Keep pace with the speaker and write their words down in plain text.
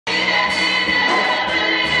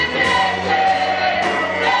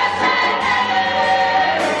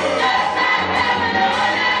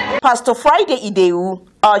Pastor Friday Idowu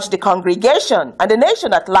urged the congregation and the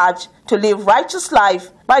nation at large to live righteous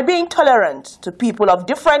life by being tolerant to people of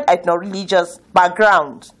different ethno-religious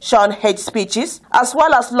backgrounds, shun hate speeches, as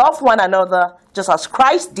well as love one another just as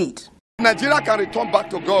Christ did. Nigeria can return back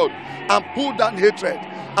to God and pull down hatred,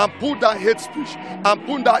 and pull down hate speech, and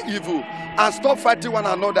pull down evil, and stop fighting one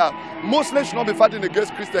another. Muslims should not be fighting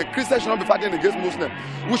against Christians. Christians should not be fighting against Muslims.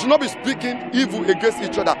 We should not be speaking evil against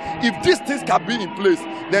each other. If these things can be in place,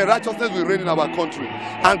 then righteousness will reign in our country,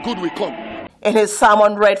 and good will come. In his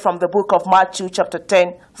sermon read from the book of Matthew chapter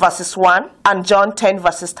 10 verses 1 and John 10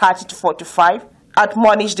 verses 30 to 45,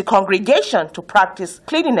 admonished the congregation to practice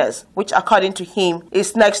cleanliness, which according to him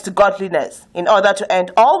is next to godliness, in order to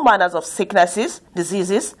end all manners of sicknesses,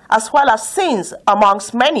 diseases, as well as sins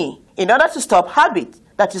amongst many, in order to stop habit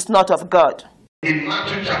that is not of God. In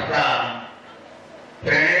Matthew chapter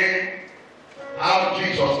 10, how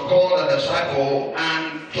Jesus called the disciples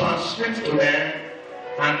and transmitted to them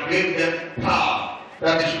and gave them power,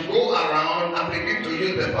 that they should go around and begin to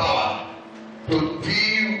use the power to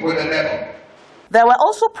deal with the devil. There were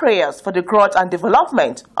also prayers for the growth and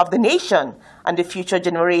development of the nation and the future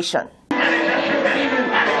generation.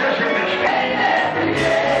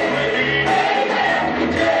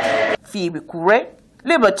 Phoebe Kure,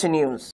 Liberty News.